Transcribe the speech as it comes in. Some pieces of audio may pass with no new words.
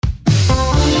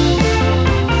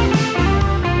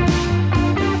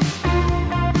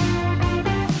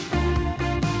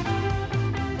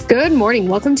Good morning.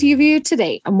 Welcome to UVU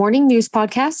Today, a morning news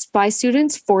podcast by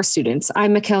students for students.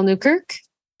 I'm Mikkel Newkirk.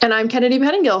 And I'm Kennedy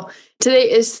Pettingill.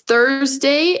 Today is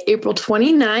Thursday, April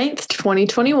 29th,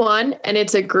 2021, and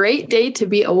it's a great day to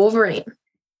be a Wolverine.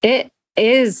 It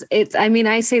is.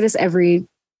 I say this every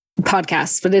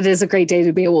podcast, but it is a great day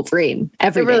to be a Wolverine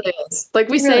every day. It really is. Like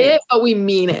we say it, but we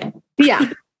mean it. Yeah.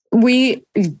 We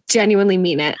genuinely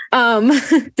mean it. I'm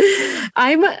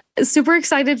super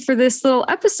excited for this little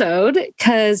episode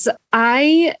because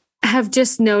I have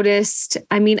just noticed,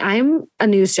 I'm a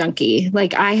news junkie.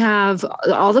 Like I have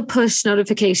all the push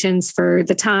notifications for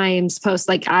the Times, Post.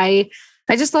 Like I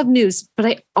just love news, but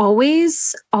I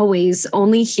always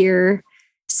only hear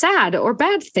sad or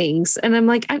bad things. And I'm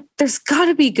like, there's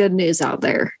gotta be good news out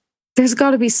there. There's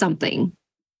gotta be something.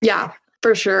 Yeah.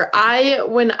 For sure.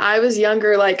 When I was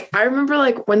younger, I remember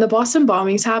when the Boston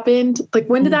bombings happened,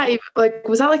 when did that even,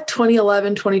 was that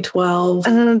 2011, 2012?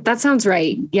 That sounds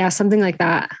right. Yeah. Something like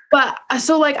that. But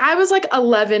so I was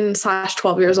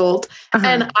 11/12 years old. Uh-huh.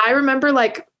 And I remember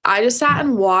I just sat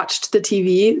and watched the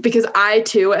TV because I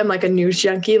too am a news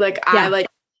junkie. I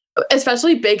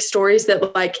especially big stories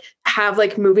that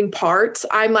have moving parts.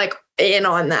 I'm in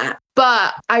on that.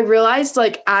 But I realized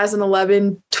as an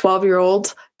 11,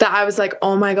 12-year-old that I was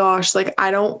oh my gosh, I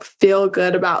don't feel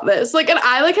good about this. And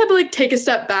I had to take a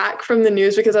step back from the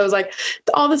news because I was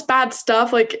all this bad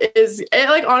stuff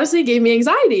honestly gave me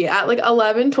anxiety at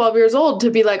 11, 12 years old to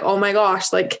be oh my gosh,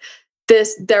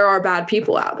 there are bad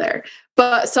people out there.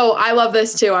 But so I love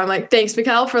this too. I'm thanks,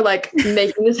 Mikkel, for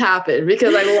making this happen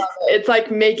because I love it.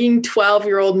 It's making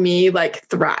 12-year-old me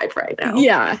thrive right now.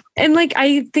 Yeah. And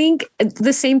I think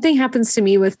the same thing happens to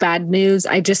me with bad news.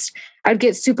 I'd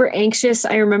get super anxious.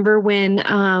 I remember when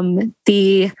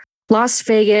the Las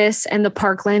Vegas and the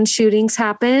Parkland shootings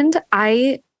happened,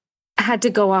 I had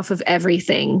to go off of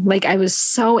everything. I was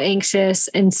so anxious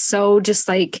and so just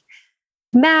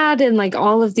mad and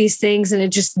all of these things. And it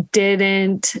just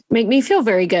didn't make me feel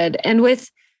very good. And with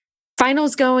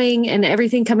finals going and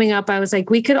everything coming up, I was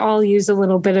we could all use a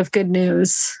little bit of good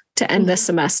news to end this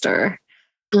semester.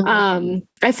 Mm-hmm.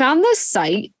 I found this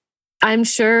site. I'm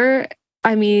sure,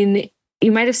 you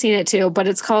might have seen it too, but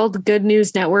it's called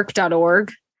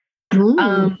goodnewsnetwork.org.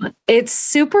 It's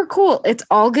super cool. It's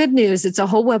all good news. It's a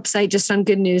whole website just on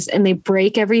good news. And they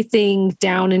break everything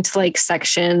down into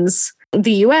sections.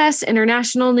 The US,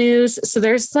 international news. So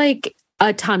there's a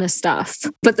ton of stuff.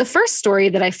 But the first story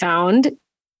that I found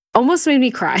almost made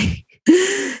me cry.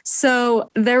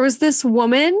 So there was this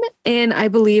woman in, I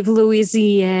believe,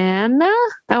 Louisiana,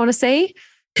 I want to say,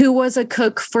 who was a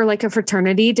cook for a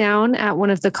fraternity down at one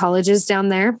of the colleges down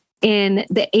there in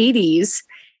the 80s.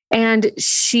 And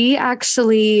she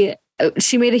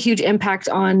made a huge impact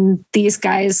on these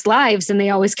guys' lives and they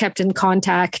always kept in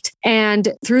contact.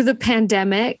 And through the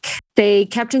pandemic, they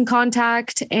kept in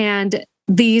contact and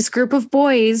these group of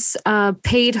boys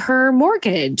paid her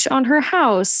mortgage on her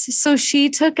house. So she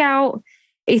took out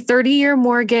a 30-year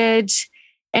mortgage.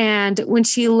 And when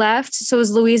she left, so it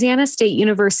was Louisiana State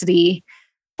University.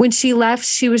 When she left,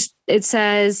 it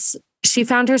says she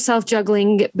found herself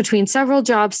juggling between several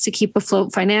jobs to keep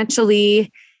afloat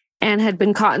financially and had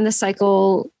been caught in the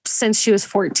cycle since she was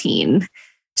 14.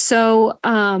 So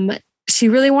she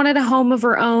really wanted a home of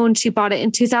her own. She bought it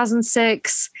in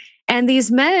 2006. And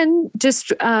these men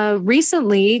just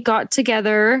recently got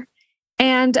together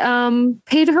and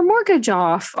paid her mortgage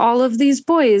off, all of these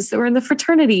boys that were in the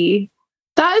fraternity.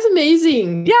 That is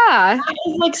amazing. Yeah.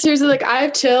 That is seriously, I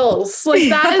have chills.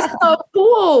 That is so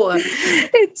cool.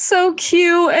 It's so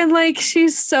cute. And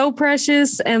she's so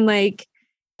precious. And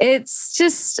it's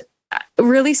just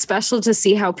really special to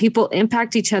see how people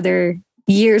impact each other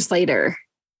years later.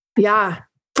 Yeah,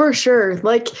 for sure.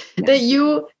 That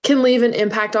you can leave an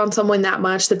impact on someone that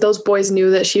much, that those boys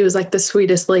knew that she was the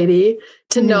sweetest lady,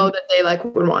 to know that they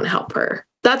would want to help her.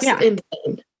 That's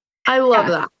insane. I love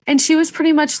that. And she was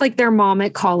pretty much their mom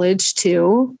at college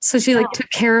too. So she took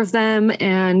care of them.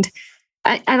 And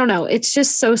I don't know, it's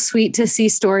just so sweet to see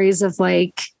stories of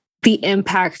the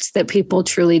impact that people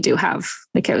truly do have,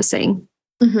 like I was saying.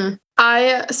 Mm-hmm.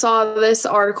 I saw this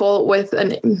article with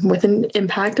an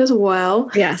impact as well.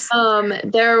 Yes.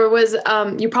 There was,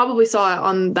 you probably saw it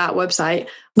on that website.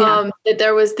 That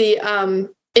there was the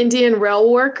Indian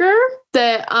rail worker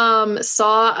that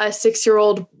saw a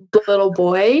 6-year-old little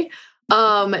boy.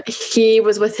 He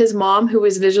was with his mom, who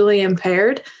was visually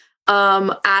impaired,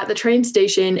 at the train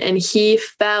station, and he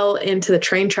fell into the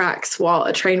train tracks while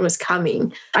a train was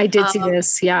coming. I did see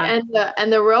this, yeah.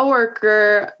 And the rail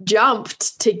worker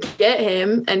jumped to get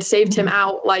him and saved him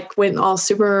out, went all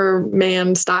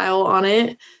Superman style on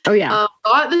it. Oh yeah.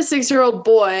 Got the 6-year-old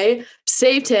boy,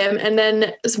 saved him, and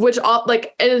then which all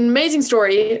like an amazing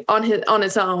story on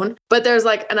its own, but there's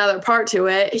like another part to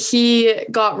it. He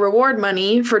got reward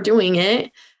money for doing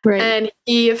it. Right. And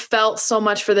he felt so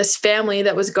much for this family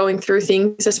that was going through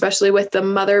things, especially with the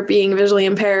mother being visually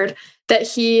impaired, that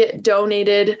he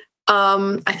donated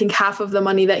I think half of the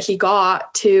money that he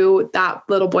got to that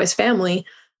little boy's family.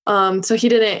 So he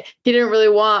didn't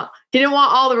want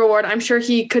all the reward. I'm sure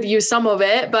he could use some of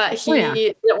it, but he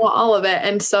didn't want all of it.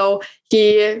 And so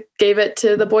he gave it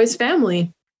to the boy's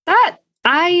family. That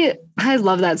I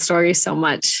love that story so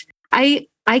much.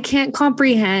 I can't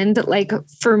comprehend, like,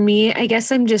 for me, I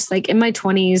guess I'm just like in my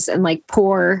 20s and like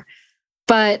poor,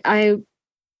 but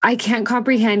I can't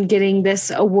comprehend getting this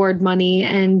award money,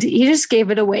 and he just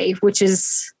gave it away, which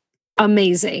is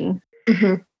amazing.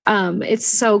 Mm-hmm. It's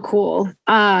so cool.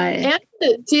 And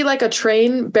to see like a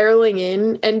train barreling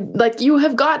in, and like you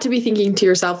have got to be thinking to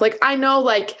yourself, like, I know,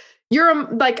 like, you're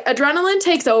like adrenaline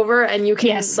takes over and you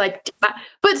can like,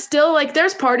 but still, like,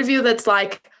 there's part of you that's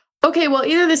like, okay, well,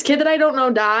 either this kid that I don't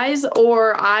know dies,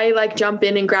 or I like jump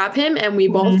in and grab him and we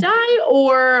both die,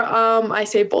 or I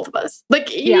save both of us. Like,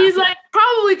 he's like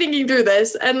probably thinking through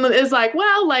this and is like,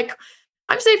 well, like,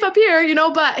 I'm safe up here, you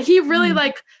know, but he really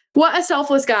like, what a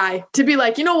selfless guy to be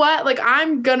like, you know what, like,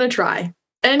 I'm gonna try.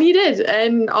 And he did,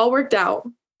 and all worked out.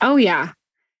 Oh yeah.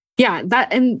 Yeah,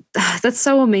 that's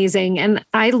so amazing. And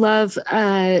I love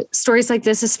stories like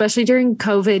this, especially during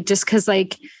COVID, just because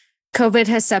like COVID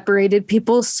has separated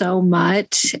people so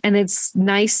much. And it's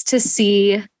nice to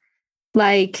see,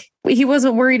 like, he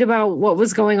wasn't worried about what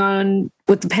was going on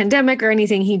with the pandemic or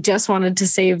anything. He just wanted to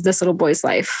save this little boy's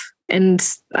life. And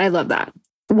I love that.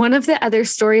 One of the other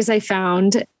stories I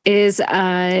found is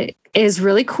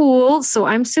really cool. So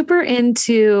I'm super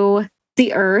into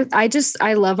the earth.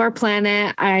 I love our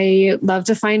planet. I love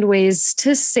to find ways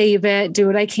to save it, do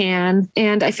what I can.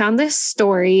 And I found this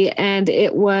story, and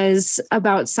it was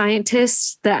about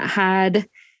scientists that had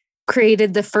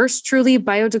created the first truly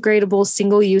biodegradable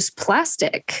single-use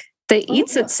plastic that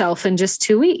eats itself in just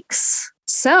 2 weeks.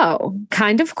 So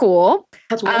kind of cool.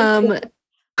 That's really cool.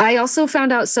 I also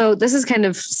found out, so this is kind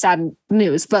of sad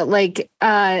news, but like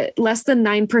less than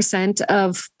 9%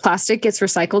 of plastic gets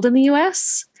recycled in the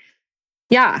US.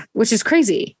 Yeah, which is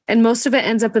crazy. And most of it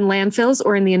ends up in landfills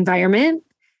or in the environment.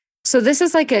 So this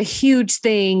is like a huge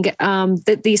thing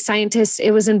that these scientists,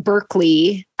 it was in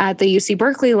Berkeley at the UC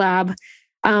Berkeley lab,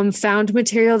 found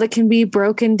material that can be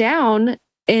broken down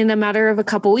in a matter of a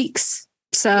couple weeks.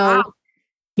 So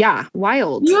yeah,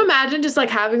 wild. Can you imagine just like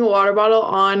having a water bottle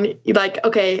on, like,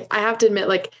 okay, I have to admit,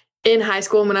 like, in high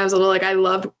school when I was little, like, I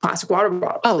loved plastic water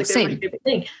bottles. Oh, like, same. my favorite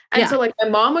thing. And so like my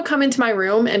mom would come into my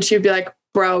room and she'd be like,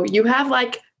 bro, you have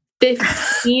like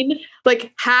 15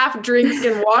 like half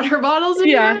drinking water bottles in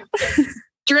here.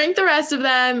 Drink the rest of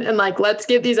them and like, let's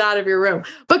get these out of your room.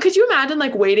 But could you imagine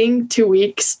like waiting 2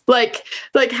 weeks, like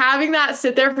having that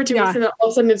sit there for 2 weeks and then all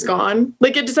of a sudden it's gone?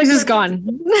 Like, it just like, it's gone.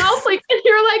 Like, and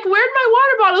you're like, where'd my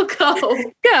water bottle go?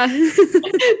 Yeah.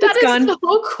 That is gone.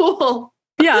 So cool.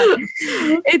 Yeah.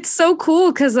 It's so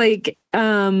cool because like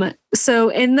so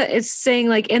it's saying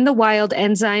like in the wild,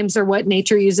 enzymes are what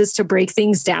nature uses to break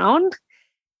things down.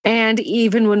 And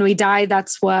even when we die,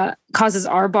 that's what causes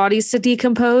our bodies to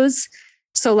decompose.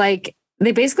 So like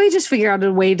they basically just figure out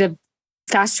a way to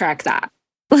fast track that,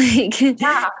 like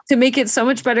to make it so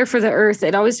much better for the earth.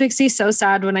 It always makes me so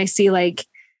sad when I see like,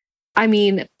 I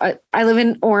mean, I live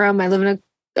in Orem. I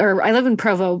live in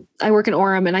Provo. I work in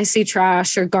Orem, and I see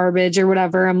trash or garbage or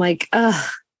whatever. I'm like,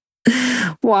 ugh,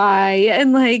 why?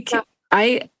 And like,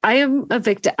 I am a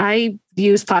victim. I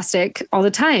use plastic all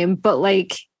the time, but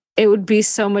like, it would be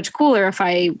so much cooler if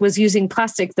I was using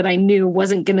plastic that I knew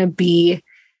wasn't going to be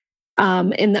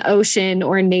in the ocean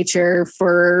or in nature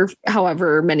for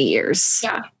however many years.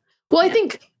 Yeah. Well, I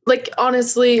think like,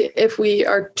 honestly, if we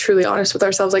are truly honest with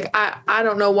ourselves, like I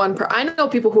don't know I know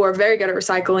people who are very good at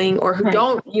recycling or who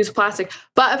don't use plastic,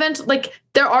 but eventually like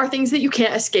there are things that you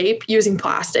can't escape using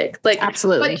plastic. Like,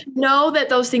 absolutely. But know that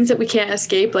those things that we can't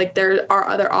escape, like there are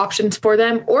other options for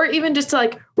them, or even just to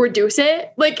like reduce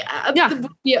it. Like,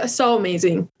 so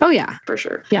amazing. Oh yeah, for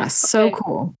sure. Yeah. So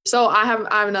cool. So I have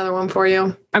another one for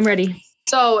you. I'm ready.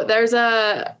 So there's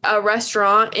a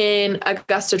restaurant in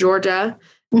Augusta, Georgia,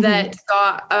 that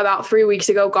got about 3 weeks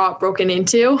ago got broken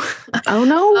into. Oh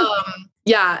no.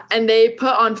 Yeah. And they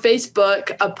put on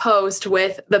Facebook a post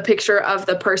with the picture of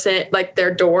the person, like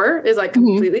their door is like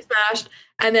completely smashed.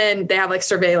 And then they have like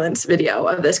surveillance video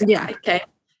of this guy. Yeah. Okay.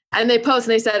 And they post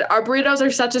and they said, our burritos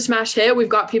are such a smash hit. We've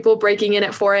got people breaking in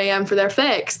at 4 a.m. for their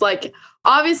fix. Like,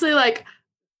 obviously, like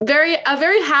a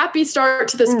very happy start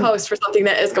to this post for something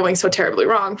that is going so terribly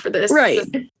wrong for this. Right.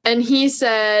 And he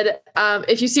said,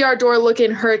 if you see our door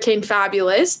looking hurricane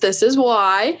fabulous, this is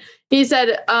why. He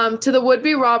said, to the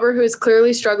would-be robber who is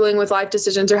clearly struggling with life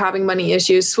decisions or having money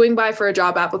issues, swing by for a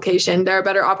job application. There are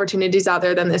better opportunities out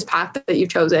there than this path that you've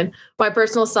chosen. My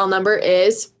personal cell number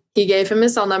is, he gave him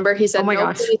his cell number. He said,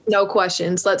 no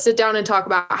questions. Let's sit down and talk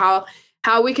about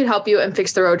how we could help you and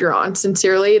fix the road you're on.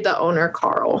 Sincerely, the owner,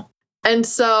 Carl. And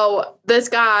so this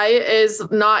guy is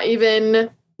not even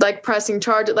like pressing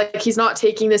charge. Like, he's not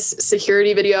taking this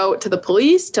security video to the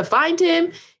police to find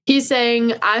him. He's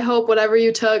saying, I hope whatever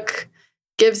you took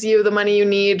gives you the money you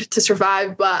need to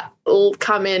survive, but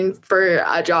come in for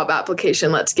a job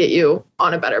application. Let's get you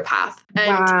on a better path.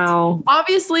 And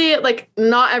obviously, like,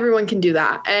 not everyone can do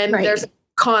that. And there's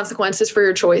consequences for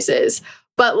your choices.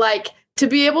 But like, to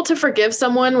be able to forgive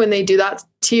someone when they do that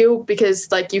to you,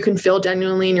 because like you can feel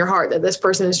genuinely in your heart that this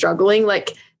person is struggling,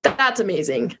 like that's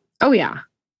amazing. Oh yeah.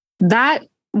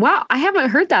 Wow. I haven't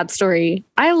heard that story.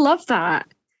 I love that.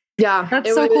 Yeah.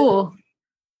 That's so cool.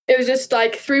 It was just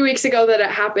like 3 weeks ago that it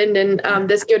happened, and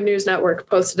this Good News Network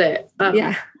posted it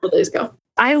a couple days ago.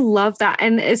 I love that.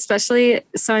 And especially,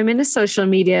 so I'm in a social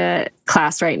media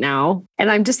class right now, and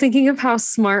I'm just thinking of how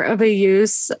smart of a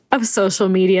use of social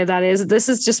media that is. This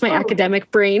is just my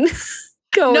academic brain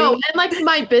going. No, and like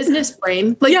my business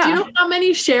brain. Like, do you know how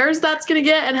many shares that's going to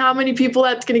get and how many people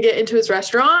that's going to get into his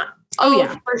restaurant? Oh,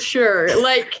 yeah, for sure.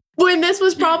 Like, when this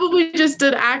was probably just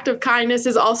an act of kindness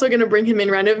is also going to bring him in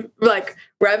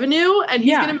revenue, and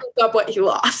he's going to make up what he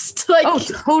lost. Like, oh,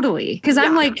 totally. Because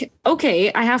I'm like,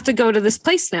 okay, I have to go to this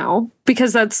place now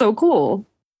because that's so cool.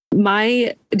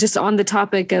 Just on the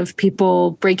topic of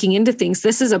people breaking into things,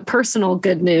 this is a personal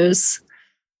good news.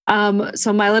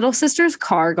 So my little sister's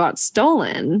car got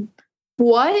stolen.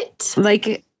 What?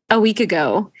 Like a week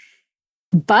ago.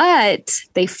 But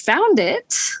they found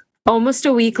it almost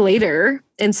a week later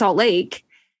in Salt Lake,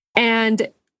 and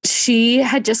she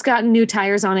had just gotten new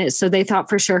tires on it. So they thought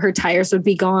for sure her tires would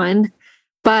be gone,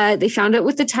 but they found it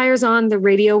with the tires on. The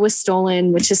radio was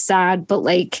stolen, which is sad, but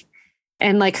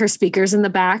and her speakers in the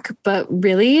back. But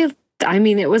really, I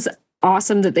mean, it was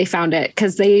awesome that they found it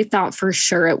because they thought for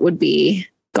sure it would be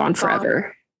gone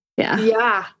forever. Yeah.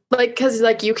 Yeah. Like, cause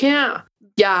like you can't,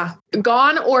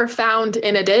 gone or found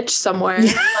in a ditch somewhere.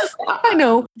 I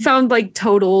know, found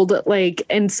totaled,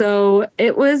 and so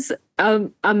it was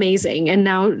amazing. And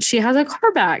now she has a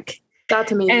car back.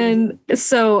 That's amazing. And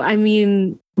so, I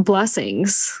mean,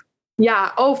 blessings.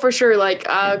 Yeah. Oh, for sure.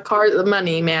 Car,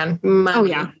 money, man. Money. Oh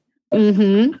yeah.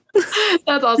 Mm-hmm.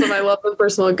 That's awesome. I love the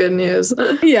personal good news.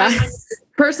 Yeah.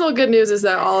 Personal good news is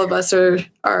that all of us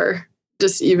are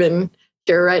just even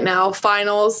here right now,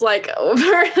 finals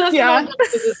over. Yeah.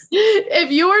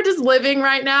 If you are just living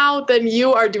right now, then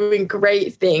you are doing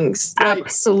great things.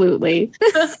 Absolutely.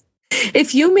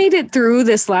 If you made it through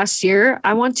this last year,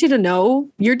 I want you to know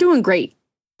you're doing great.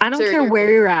 I don't care where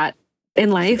you're at in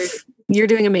life. You're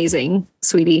doing amazing,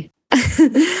 sweetie.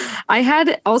 I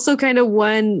had also kind of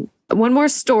one more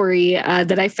story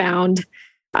that I found.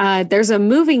 There's a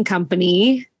moving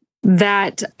company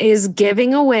that is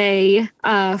giving away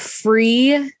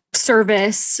free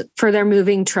service for their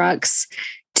moving trucks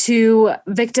to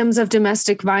victims of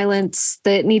domestic violence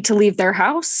that need to leave their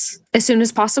house as soon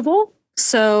as possible.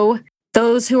 So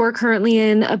those who are currently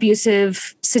in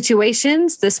abusive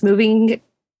situations, this moving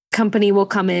company will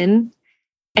come in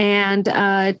and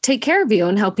take care of you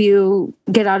and help you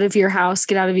get out of your house,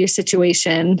 get out of your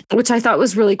situation, which I thought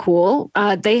was really cool.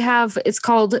 It's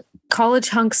called College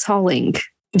Hunks Hauling,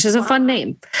 which is a fun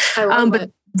name. I love but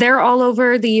it. They're all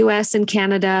over the US and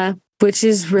Canada, which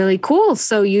is really cool.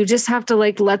 So you just have to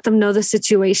let them know the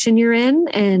situation you're in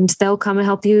and they'll come and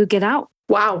help you get out.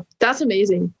 Wow. That's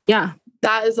amazing. Yeah.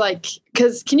 That is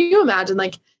because can you imagine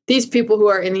these people who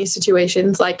are in these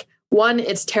situations, one,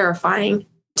 it's terrifying.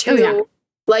 Two,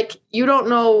 you don't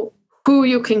know who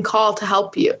you can call to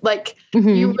help you.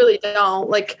 You really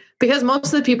don't because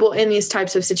most of the people in these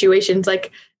types of situations,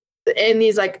 in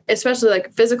these especially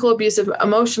physical abusive,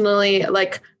 emotionally,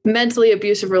 mentally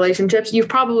abusive relationships, you've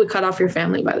probably cut off your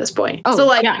family by this point.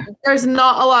 There's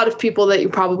not a lot of people that you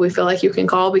probably feel like you can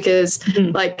call because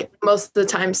most of the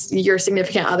times your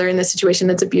significant other in this situation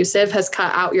that's abusive has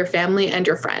cut out your family and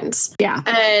your friends. Yeah.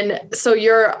 And so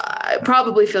you're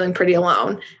probably feeling pretty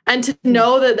alone. And to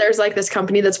know that there's this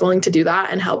company that's willing to do that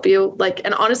and help you,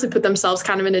 and honestly put themselves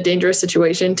kind of in a dangerous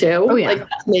situation too. Oh, yeah.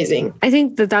 That's amazing. I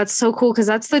think that's so cool because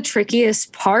that's the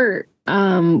trickiest part.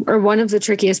 Or one of the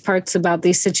trickiest parts about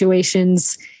these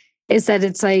situations is that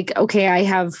it's okay, I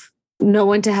have no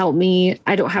one to help me.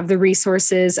 I don't have the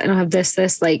resources. I don't have this.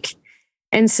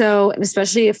 And so,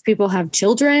 especially if people have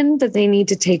children that they need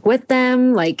to take with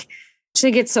them, like, I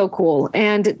think it's so cool.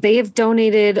 And they have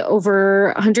donated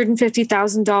over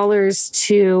 $150,000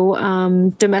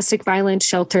 to domestic violence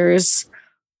shelters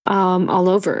all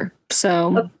over.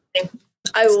 So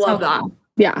I love that.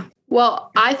 Yeah.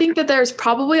 Well, I think that there's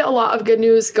probably a lot of good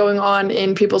news going on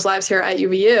in people's lives here at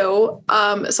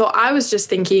UVU. So I was just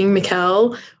thinking,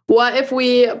 Mikkel, what if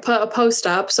we put a post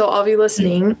up? So I'll be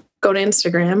listening, go to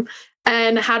Instagram,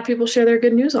 and had people share their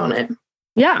good news on it.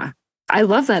 Yeah. I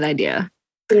love that idea.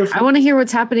 Beautiful. I want to hear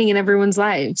what's happening in everyone's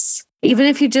lives. Even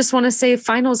if you just want to say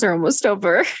finals are almost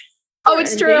over. Oh,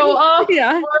 it's true. Oh,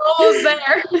 yeah. We're almost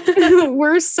there.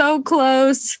 We're so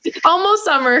close. Almost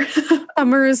summer.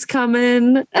 Summer is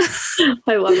coming.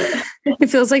 I love it. It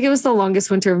feels like it was the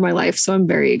longest winter of my life, so I'm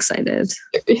very excited.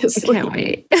 Seriously. I can't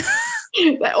wait.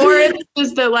 Or it's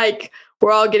just that, like,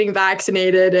 we're all getting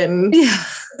vaccinated and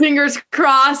fingers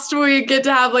crossed we get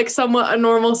to have like somewhat a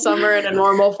normal summer and a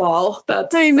normal fall.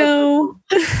 I know.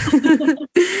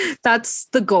 That's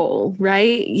the goal,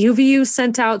 right? UVU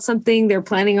sent out something. They're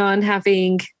planning on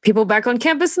having people back on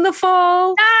campus in the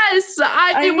fall. Yes.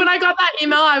 When I got that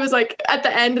email, I was like, at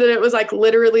the end that it was like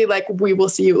literally like, we will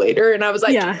see you later. And I was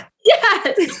like, yes.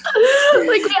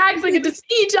 Like we actually get to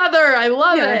see each other. I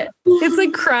love it. It's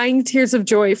like crying tears of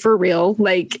joy for real.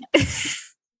 Like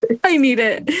I need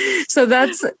it. So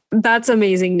that's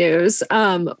amazing news.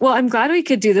 Well, I'm glad we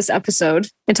could do this episode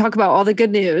and talk about all the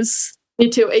good news. Me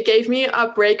too. It gave me a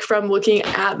break from looking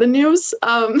at the news.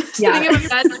 Sitting in my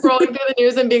bed, scrolling through the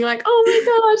news and being like, oh my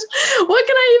gosh, what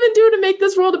can I even do to make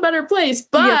this world a better place?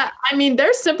 But I mean,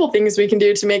 there's simple things we can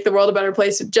do to make the world a better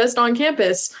place just on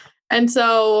campus. And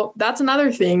so that's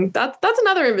another thing. That's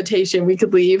another invitation we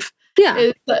could leave. Yeah.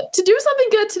 Is to do something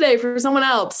good today for someone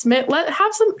else.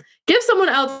 Give someone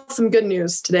else some good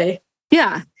news today.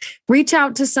 Yeah. Reach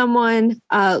out to someone.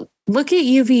 Look at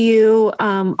UVU,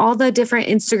 all the different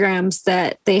Instagrams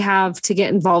that they have to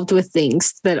get involved with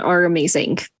things that are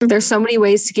amazing. There's so many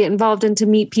ways to get involved and to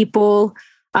meet people,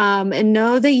 and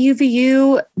know that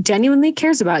UVU genuinely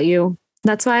cares about you.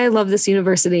 That's why I love this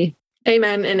university.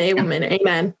 Amen and amen.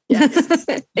 Amen. Yes.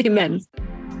 Amen.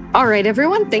 All right,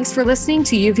 everyone. Thanks for listening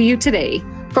to UVU Today.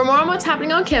 For more on what's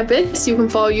happening on campus, you can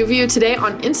follow UVU Today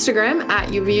on Instagram at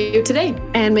UVU Today.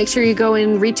 And make sure you go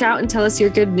and reach out and tell us your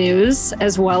good news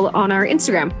as well on our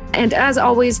Instagram. And as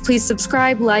always, please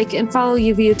subscribe, like, and follow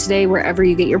UVU Today wherever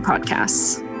you get your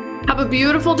podcasts. Have a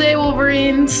beautiful day,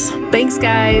 Wolverines. Thanks,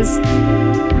 guys.